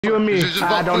You and me. Just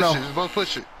I don't know. Just both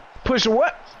push it. Push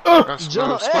what?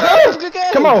 Jump.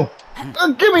 Come on.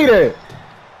 Give me that.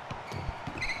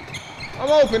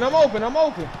 I'm open. I'm open. I'm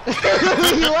open.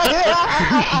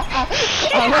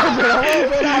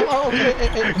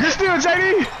 Good steal,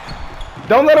 JD.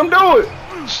 Don't let him do it.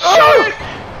 Shit.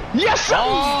 Yes,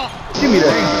 sir. Give me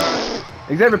that.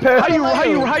 Xavier, pass.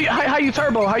 How you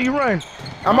turbo? How you run?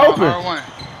 I'm open.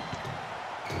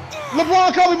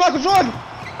 LeBron, Kobe, Michael Jordan.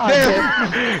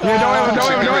 Damn. Yeah,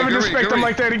 don't ever disrespect him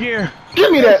like that again.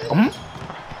 Give me that. Oh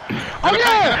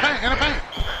yeah. In the paint.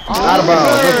 Out of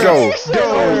bounds.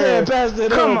 Let's go.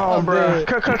 Come on, bro.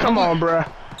 Come on, bro.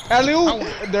 Alley-oop.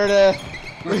 There.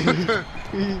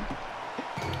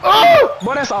 Oh!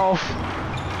 Boy, that's off.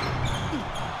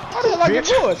 I didn't like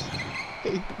your voice.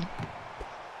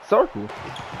 Circle.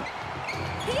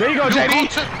 There you go,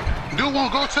 JD. Dude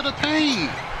won't go to the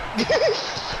paint.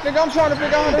 Nigga, I'm trying to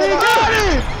figure out how to got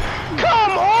it.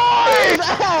 Come on!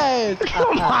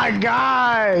 Oh my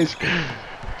gosh!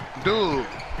 Dude.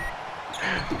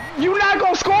 You not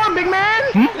gonna score, big man?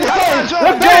 Let's go!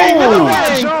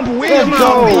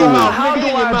 How do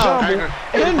I jump?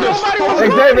 And nobody was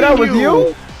Xavier, that was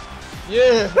you?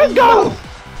 Yeah. Let's go!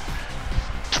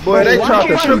 Boy, they tried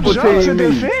to triple team me.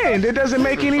 Defend. It doesn't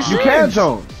make any sense. You can't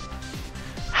jump.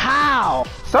 How?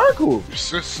 Circle.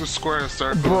 It's a square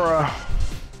circle. Bruh.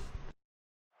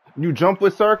 You jump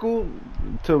with circle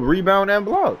to rebound and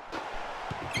block.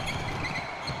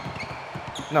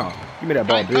 No, give me that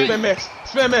ball, dude.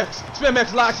 Spin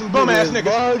Max, lock some bum ass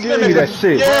niggas. Give me that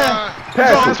shit. Yeah.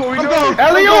 Pass That's what we do.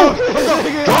 Alley-oop.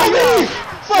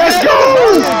 Let's go.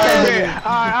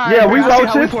 Yeah, we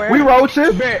roaches. We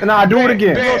roaches. And I do it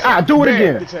again. I do it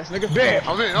again.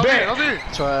 Okay.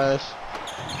 Trash.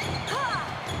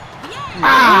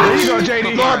 There you go,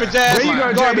 JD. Garbage ass. There you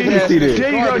go, Garbage JD. ass.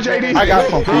 There you go, JD. I got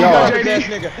some for y'all. Garbage ass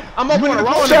nigga. I'm open the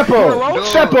corner.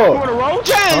 Step up. You wanna roll?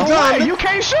 Change. You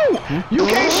can't shoot. You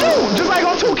can't shoot. Just like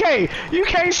on 2K. You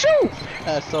can't shoot.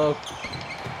 That's so.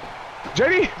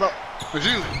 JD. It's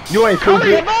you. You ain't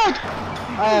stupid.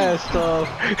 Ass tough.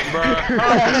 You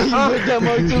with that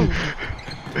mug too.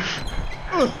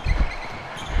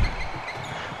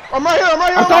 I'm right here. I'm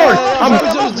sorry.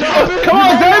 Come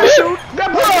on, David. That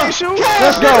boy can't shoot.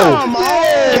 Let's go.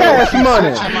 Cash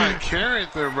money. That's my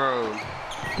character, bro.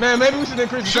 Man, maybe we should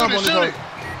increase the jump on this one.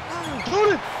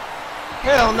 Shoot it.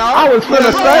 Hell no. I was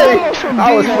finna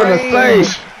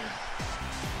say.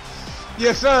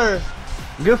 Yes, sir.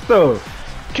 Good stuff.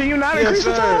 Can you not increase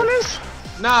the time on this?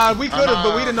 Nah, we could have,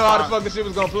 but we didn't know how the fuck this shit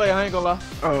was gonna play. I ain't gonna lie.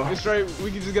 Oh. It's straight.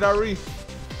 We can just get our re.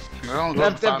 Don't go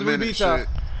After 5 we minutes beat shit. y'all.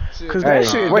 Cause that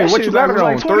shit. Wait, that what shit you got it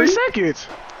like on? 20 3 seconds.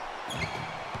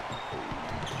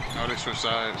 No, they switch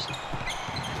sides.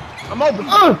 I'm open.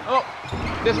 Oh,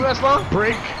 this respawn?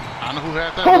 Brick. I know who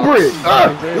had that. Home brick.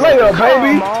 Layup,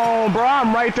 baby. Come on, bro.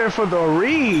 I'm right there for the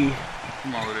re.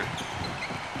 Come on with it.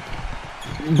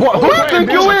 What? Who you think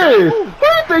you is? Who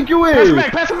you think you is?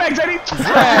 Pass it back, JD.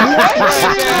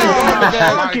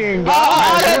 Fucking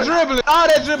all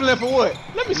that dribbling for what?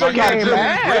 Let me show you how to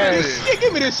dribble.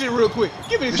 Give me this shit real quick.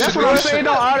 Give me this shit. That's what I'm saying.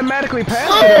 Don't automatically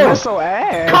pass it. That's so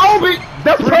ass. Kobe,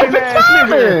 that's perfect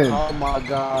timing. Oh my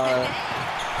god.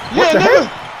 What the hell?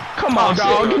 Come on,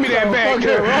 dog. Give me that back.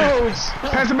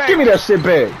 Pass it back. Give me that shit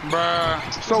back.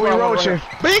 Bruh. So we roaching.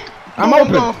 Big. I'm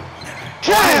open.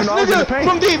 Cash, nigga,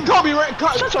 from deep, Kobe,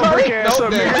 shut your brick ass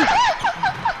up, nigga.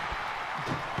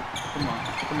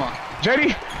 Come on.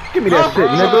 JD, give me that shit,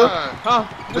 nigga. Huh?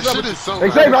 This shit is so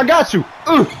Xavier, I got you.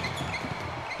 I'm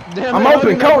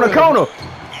open, corner.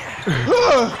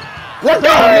 Let's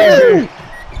go.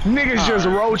 Niggas just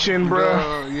roaching,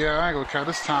 bro. Yeah, I ain't gonna count.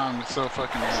 This time is so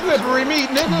fucking Slippery meat,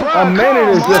 nigga. A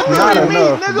minute is just not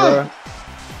enough, bro.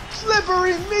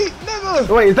 Slippery meat, nigga.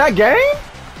 Wait, is that game?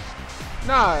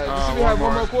 Nah, you should have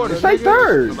one more quarter. Say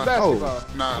third. Basketball.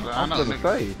 Nah, I know gonna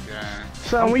say. Yeah.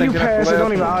 Son, when you pass, it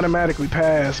don't even automatically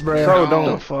pass, bro. So what don't.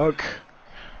 the fuck?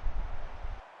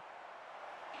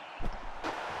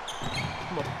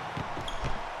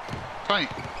 Paint.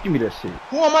 Give me that shit.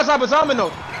 Who on my type of timing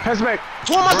though? Pass back.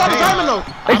 Who on my type of timing though?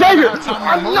 Xavier,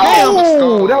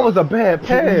 no, that was a bad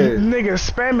pass. Nigga,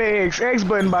 spam X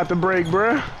button about to break,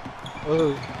 bro.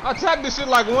 I tapped this shit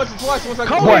like once or twice once I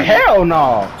Come on, hell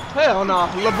no. Hell no.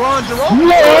 LeBron Jerome?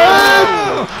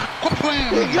 What? Quit playing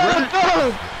with me,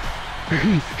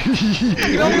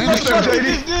 You know what the fuck he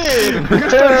just did?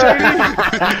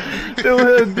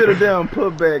 Dude did a damn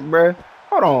putback, bruh.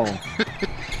 Hold on.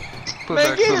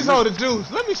 Man, get his hold of Juice.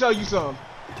 Let me show you something.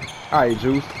 Alright,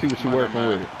 Juice. See what you working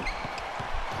with.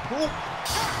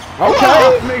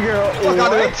 Okay. Nigga, Fuck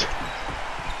out of it.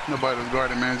 Nobody was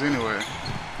guarding mans anyway.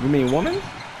 You mean woman?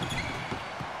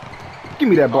 Give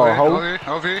me that ball, ho.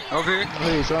 Okay.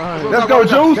 Let's go,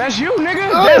 Juice. That's you,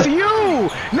 nigga. That's you.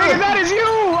 Nigga, that is you.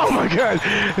 Oh my god.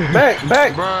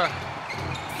 Back. Bruh.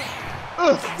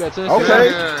 Okay.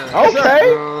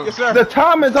 Yes, sir. The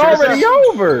time is already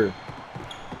over.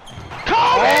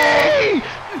 Kobe!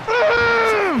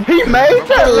 He made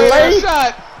that late.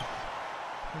 Shot.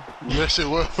 That shit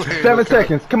was. 7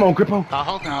 seconds. Come on, Grippo. I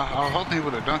hope he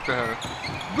would have dunked at her.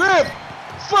 Grip.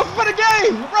 For the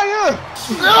game. Right here.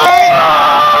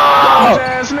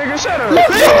 Ass nigga, shut up.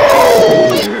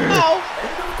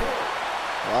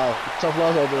 Wow, tough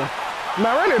loss out there.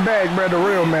 Now run it back, bro. The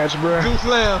real match, bro. Juice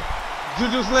Slam.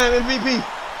 Juju Slam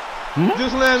MVP.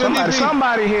 Juice Slam MVP.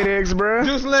 Somebody hit X, bro.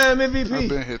 Juice Slam I've MVP.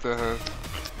 been hit to her.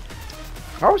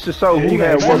 I was just so who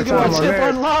had work Basketball time on tip that.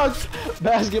 unlocked.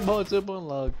 Basketball tip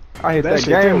unlocked. I hit That that shit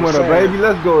game was winner, sad. baby.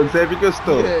 Let's go, Xavier. Good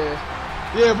stuff.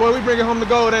 Yeah, boy, we bringing home the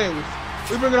gold, ain't we?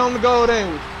 We bringing home the gold, ain't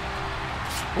we?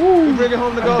 We bringing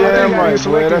home the gold, Damn ain't right, we?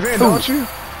 boy. That's event, two. don't you?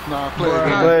 Nah, play Bruh.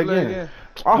 again. Play Play again.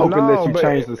 I hope it No, lets you but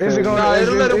change the is it setting. gonna- Nah,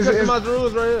 it'll let them Is it- customize the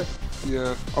rules right here.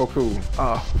 Yeah. Oh, cool.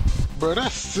 Bro,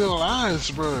 that's still eyes,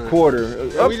 bro. Quarter.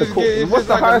 Up we to just get- it's what's just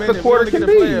the like a highest a minute. quarter We can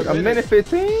only be? get to play A minute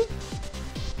 15?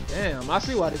 Damn, I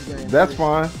see why this game. That's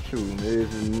fine. Shoot,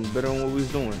 it's better than what we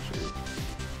was doing. Shit.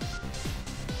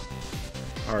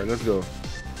 All right, let's go.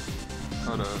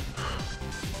 Hold up.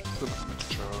 Still looking at the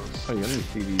controls. Oh yeah, let me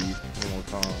see these one more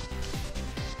time.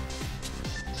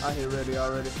 I hit ready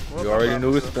already. You already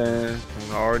knew the span.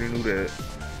 I already knew that.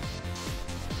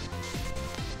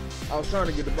 I was trying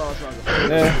to get the ball so I could.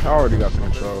 Yeah, I already got the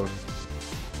controls.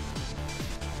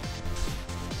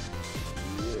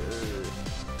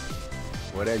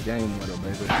 Well, that game winner,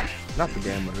 baby. Not the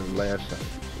game winner, the last shot.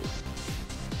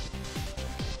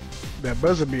 That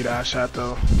buzzer beater I shot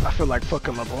though. I feel like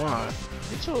fucking LeBron.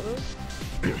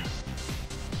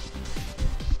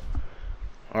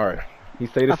 All right. He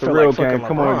say this I a feel real like fucking game.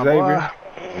 Come on, LeBron, Xavier.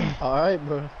 boy. Alright,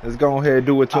 bro. Let's go ahead and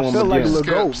do it to I him feel like again. Lil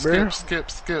Goat, bro. Skip.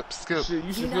 Shit,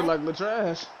 you should feel like the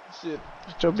trash. Shit,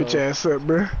 Shut your bitch ass up,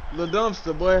 bro. little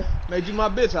dumpster boy, made you my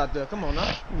bitch out there. Come on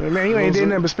now. Man, you ain't did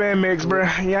nothing but spam mix, bro.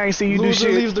 Yeah, I ain't see you do Loser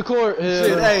shit. leaves the court. Yeah.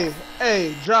 Shit,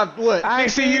 hey, drop what? I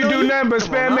ain't see you do nothing but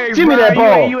Come on spam now. mix, Give me bro. that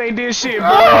ball. You ain't did shit, bro.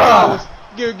 Ah!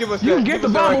 Give us You that. can get Give the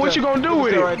us that ball, right but what there. you gonna do Give us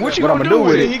with that it? right What there. you What gonna I'ma do do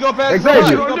with with it? He go past Xavier.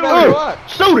 the ball. What you He gonna do? go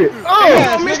past Shoot it. You Oh!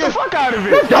 gonna miss the fuck out of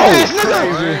it. Let's go. Yes, nigga.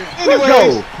 Let's Anyways,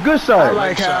 go. Good shot. I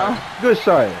like how. Good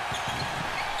shot.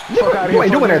 Fuck out of You here,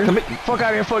 ain't fuck doing that to nigga. me. Fuck out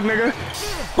of here, fuck nigga.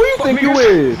 Who you think you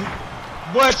is?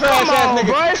 boy, trash Come ass on, nigga.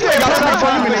 bro. It's You like ain't got perfect time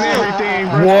timing for and this shit. everything,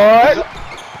 bro. What?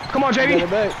 Come on, Get it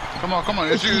JD. back. Come on.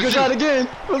 It's you. Good It's shot you. again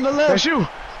from the left. That's you.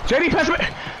 JD, pass me.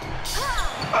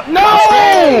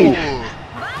 No!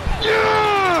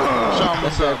 Show him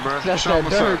what's up, bro. That's Show him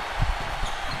that what's dirt.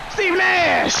 up. Steve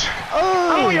Nash.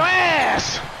 I'm on your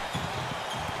ass.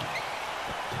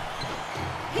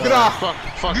 Good eye.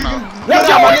 Fuck no. Let's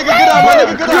Good eye, my nigga. Good eye, my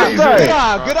nigga. Good eye. Good Good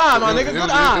shot. eye. Good eye, my nigga. It Good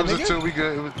was eye, a nigga. two. We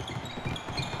good. It was.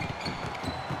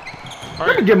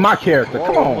 Let me get my character.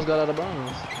 Come Almost on. got out of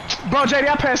bounds. Bro, JD,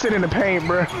 I passed it in the paint,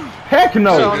 bro. Heck Hell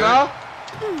no. no.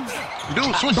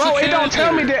 Dude, switch Bro, the it don't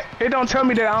tell me character. that. It don't tell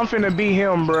me that I'm finna beat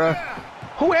him, bro.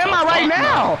 Who am I right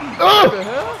now?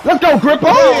 Let's go, Grippo.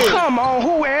 Oh, come on,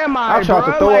 who am I, I tried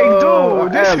bro? to throw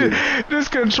Like, a dude, this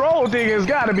control thing has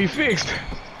got to be fixed.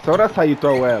 So that's how you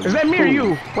throw alley. Is that me or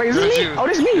you? Wait, is That's this you. me? Oh,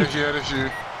 this me, That's you.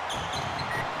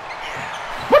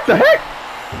 What the heck?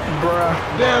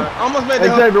 bruh. Damn, I almost made Hey,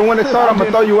 that. Xavier, when it started, I'm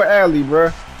going to throw you an alley,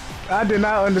 bruh. I did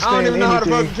not I understand don't even know how to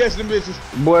anything. fucking catch them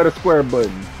bitches. Boy, the square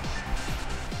button.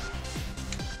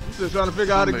 I'm still trying to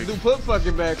figure out how to do put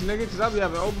fucking backs, nigga, because I be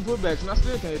having open putbacks and I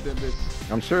still can't hit that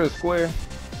bitch. I'm sure it's square.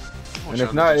 I'm And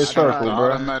if not, it's circle, the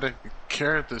bro. automatic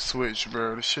character switch,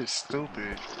 bro. This shit's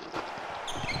stupid.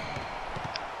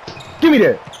 Give me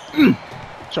that.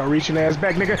 Y'all reaching ass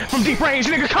back, nigga. From deep range,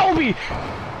 nigga. Kobe.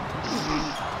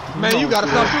 Man, you gotta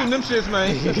stop shooting them shits,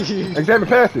 man. Xavier,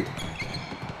 pass it.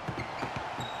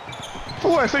 For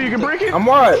what? So you can break it? I'm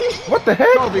wide. What the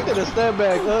heck? Look at the step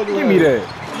back. Ugly. Give me that.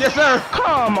 Yes, sir.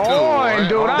 Come on,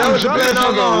 dude. That I'm was a jumping bad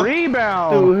for the alley.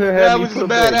 rebound. Dude, here That had me was just a flip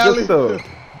bad that. alley. Good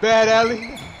stuff. Bad alley.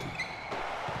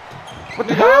 What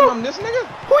the Nigga, hell? I'm this nigga.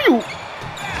 Who you?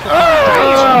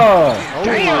 Oh!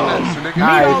 Damn. Nigga.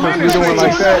 Nice, all what in you his doing face.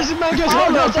 like that?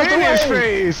 All up in his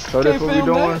face. So that's what we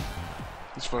doing?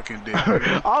 It's fucking dead.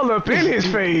 Nigga. All up in his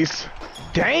face.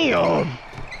 Damn.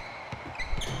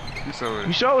 It's over.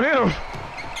 You showed him.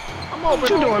 I'm open. What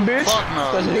you doing, bitch? Fuck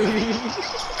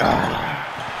no.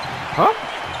 Huh?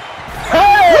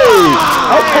 Hey!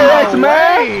 Okay,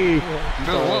 X-Man! Hey.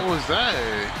 Dude, what was that?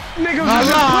 Niggas was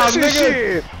just pushing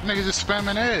shit. Niggas just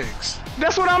spamming eggs.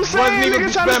 That's what I'm saying.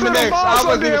 Niggas trying to spin the ball I so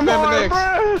wasn't even damn spamming hard,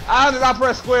 X. bruh. I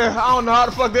pressed square. I don't know how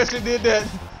the fuck that shit did that.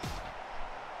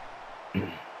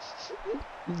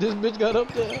 This bitch got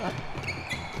up there.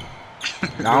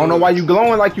 I don't know why you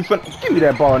glowing like you finna. Give me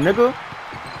that ball, nigga.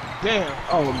 Damn.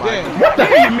 Oh my Damn. God. What the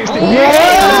hell you missed it?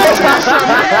 Yeah.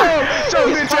 Shut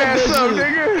your bitch ass up,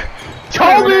 nigga.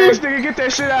 Kobe! Nigga, get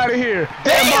that shit out of here.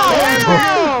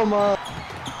 Damn, man.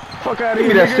 Fuck out of Give here,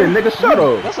 me that shit, nigga. Shut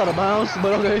up. That's out of bounds,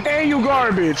 but okay. And you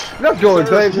garbage. Let's go,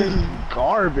 Xavier.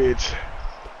 Garbage.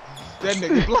 That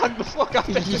nigga blocked the fuck out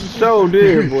that shit. So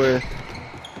did, boy.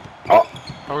 Oh.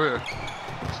 Oh yeah.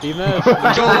 Steve Nash.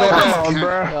 Come on,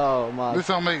 bruh. Oh my. This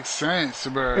don't make sense,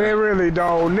 bro. It really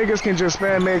don't. Niggas can just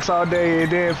spam X all day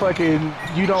and then fucking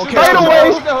you don't Shoot care. that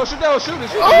away. hoe, shoot that hoe, shoot it,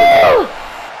 shoot it. Oh!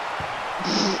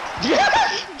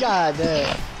 God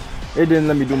damn. It didn't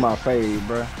let me do my fade,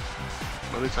 bro.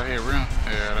 At least I hit rim.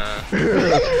 Yeah,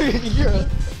 You're a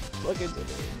fucking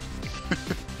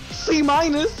C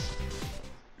minus.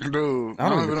 dude. I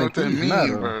don't even even know what think that these means,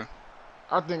 matter. bro.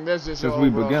 I think that's just Since your we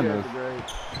overall beginners. character grade.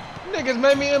 Niggas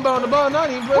made me inbound the ball, not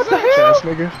even press What the X. hell? Ass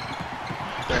nigga.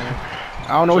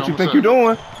 I don't know what you What's think up? you're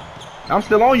doing. I'm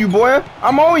still on you, boy.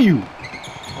 I'm on you.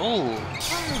 Oh.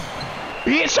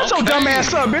 Bitch, shut your dumb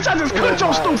ass up, bitch. I just cooked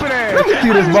your stupid ass. Let me see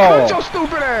I this just ball. cooked your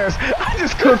stupid ass. I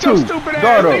just cooked your Cook stupid who? ass.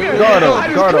 Guard up, nigga. guard up, I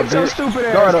just guard up, cooked your bitch. stupid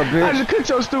ass. Guard up, bitch. I just cooked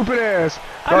your stupid ass.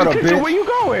 I Guard just up, cooked you. bitch. Where you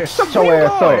going? Shut your Where you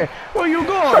ass going? up. Where you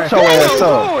going? Shut your Where ass you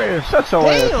up. going? Shut your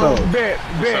ass up. Bet,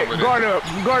 bet. with Guard up,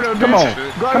 guard up, bitch. Come on.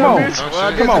 Guard Come up, on. bitch. Oh,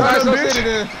 shit. Come on. Guard up, So bitch. city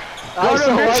then. Guard up,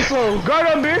 ISO, bitch. ISO. Guard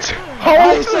up, bitch.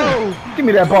 Hold. Give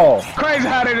me that ball. Crazy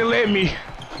how they didn't let me.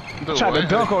 Dude, Try to what?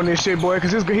 dunk on this shit, boy,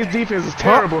 because his defense is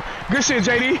terrible. Good shit,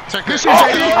 JD. Check Good this shit, out.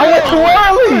 JD. I went too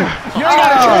early. You ain't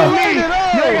gotta tell me.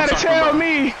 Oh. You ain't gotta Talk tell about-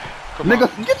 me. Come on.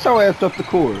 Nigga, get your ass up the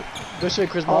court. Good shit,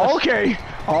 Chris Bosh. Okay.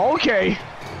 Okay.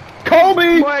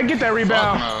 Kobe. Boy, get that Fuck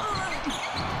rebound. no.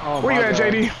 Oh Where my you at,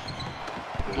 God. JD?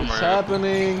 I'm What's right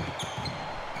happening?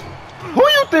 Who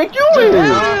you think you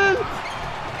is?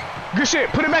 Good shit.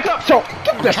 Put it back up. So,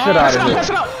 get that shit out Pass it of up. here. Pass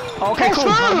it up. Okay,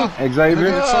 cool.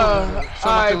 Xavier.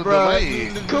 Alright, bro.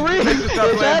 Kareem, Niggas start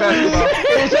playing basketball.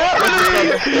 it's happening!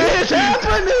 It's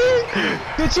happening!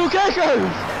 The 2K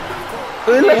curve!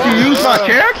 They let you use my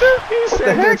character? He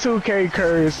said the 2K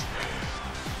curse.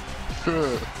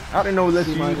 I didn't know it let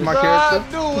you use my Nah, character.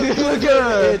 dude was Look getting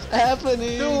at it, it's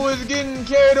happening! Dude was getting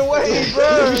carried away,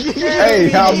 bro. Hey,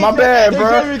 my bad,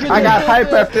 bro. I got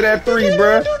hype after that 3,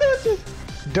 bro.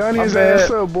 Done his My bad.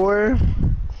 ass up, boy.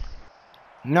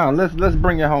 No, let's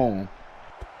bring it home.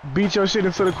 Beat your shit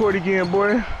into the court again,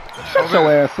 boy. Shut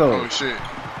your ass Oh up. shit.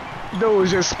 Dude was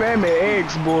just spamming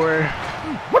eggs, boy.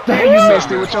 What the And you hell?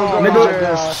 missed it with your Oh, garbage Nigga,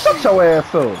 ass. shut your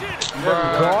ass up.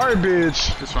 Bruh.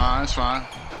 Garbage. It's fine, it's fine.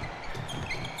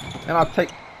 And I'll take.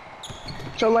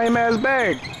 Your lame ass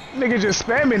bag. Nigga just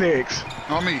spamming eggs.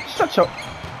 On me. Shut your.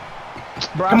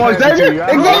 Bro, Come I on, passed it to Xavier. you. I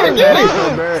Xavier, don't get know. it.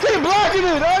 So bad. Keep blocking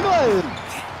it, ugly!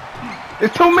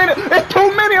 It's too many. It's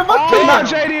too many of us Oh, tonight.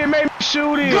 JD, it made me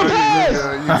shoot it. Good pass!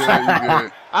 Yeah, you good, you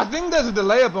good. I think there's a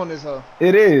delay up on this hoe.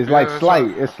 It is like Yeah, slight.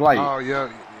 it's It's slight. Oh yeah.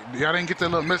 Y'all didn't get that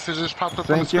little message just popped up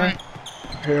on the Thank you. screen?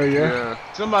 Hell yeah.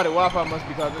 Yeah. Somebody Wi-Fi must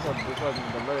be causing this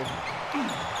fucking delay.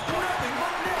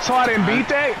 So I didn't beat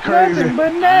that? Crazy. Nothing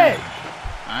but net.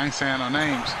 I ain't saying no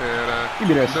names. Give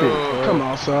me that shit. Dude. Come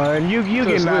on, son. You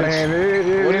getting out of switch.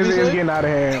 hand. What did he It's say? getting out of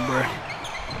hand, bro.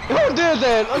 Who did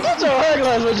that? Oh, get your hair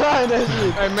glass for trying that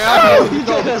shit. Hey man, I just You want to be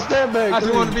took Kobe. that step back. I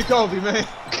just want to be Kobe, man.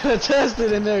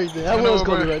 contested and everything. That You know was what,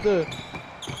 Kobe bro? right there.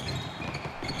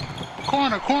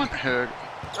 Corner. Heck.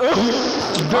 Dude,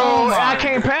 Oh my I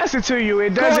can't pass it to you.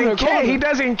 It doesn't Corner, catch. corner. He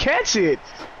doesn't catch it.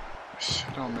 Shit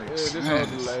don't make Yeah, this hoe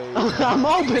sense. delayed. I'm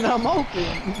open. I'm open.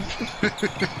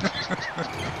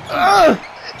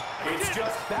 It's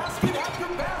just basket after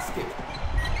basket.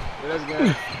 Yeah, that's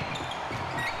good.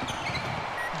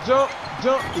 Jump,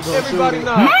 jump, gonna everybody shoot it.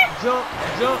 now. Jump,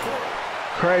 jump.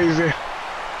 Crazy.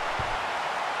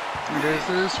 This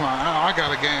is fine. I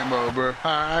got a game mode, bro.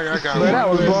 I got Bro, that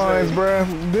one. was buns, bro.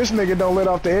 This nigga don't let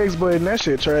off the X button. That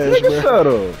shit trash, Nigga, bro. shut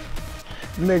up.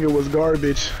 Nigga was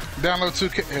garbage. Download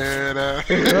 2K.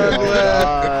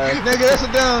 Nigga, that's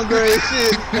a downgrade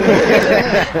shit.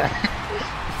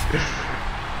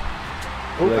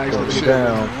 Let's go shit,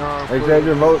 down.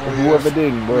 Xavier, vote for whoever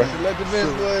didn't, bro. Let the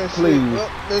bench boys. Please.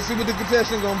 Let's see what the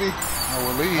contestant gonna be. I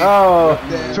will leave. Oh.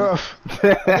 Damn. Tough.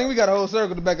 I think we got a whole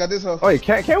circle to back out this hoe. Wait,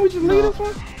 can't we just leave this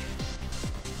one?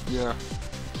 Yeah.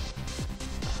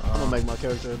 I'm gonna make my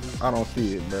character. I don't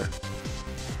see it, bro.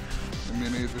 Me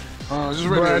neither. Just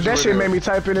ready. Bro, that shit made me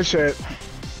type in the chat.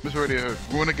 Miss Radio,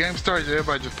 when the game starts,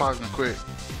 everybody just pause and quit.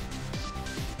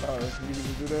 Alright, you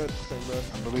can do that. Say, bro.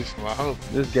 I believe so. I hope.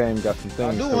 This game got some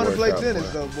things. I do want to play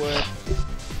tennis though, boy.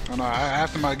 I know.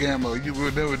 After my game mode, you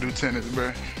would never do tennis,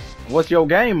 bro. What's your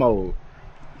game mode?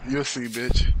 You'll see,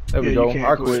 bitch. There we go.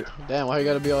 I quit. Damn, why you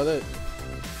gotta be all that?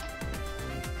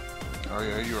 Oh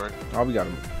yeah, you right. Oh, we got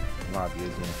him. Lobby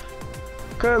again.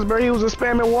 Cause, bro, he was a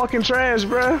spamming walking trash,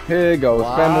 bro. Here you go.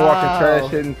 Wow. Spamming, walking,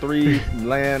 trash, hitting threes,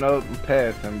 laying up, and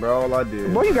passing, bro. All I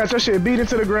did. Boy, you got your shit beat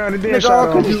into the ground and then Nigga, shot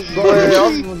how on. could you go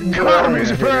ahead?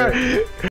 Garbage, bro.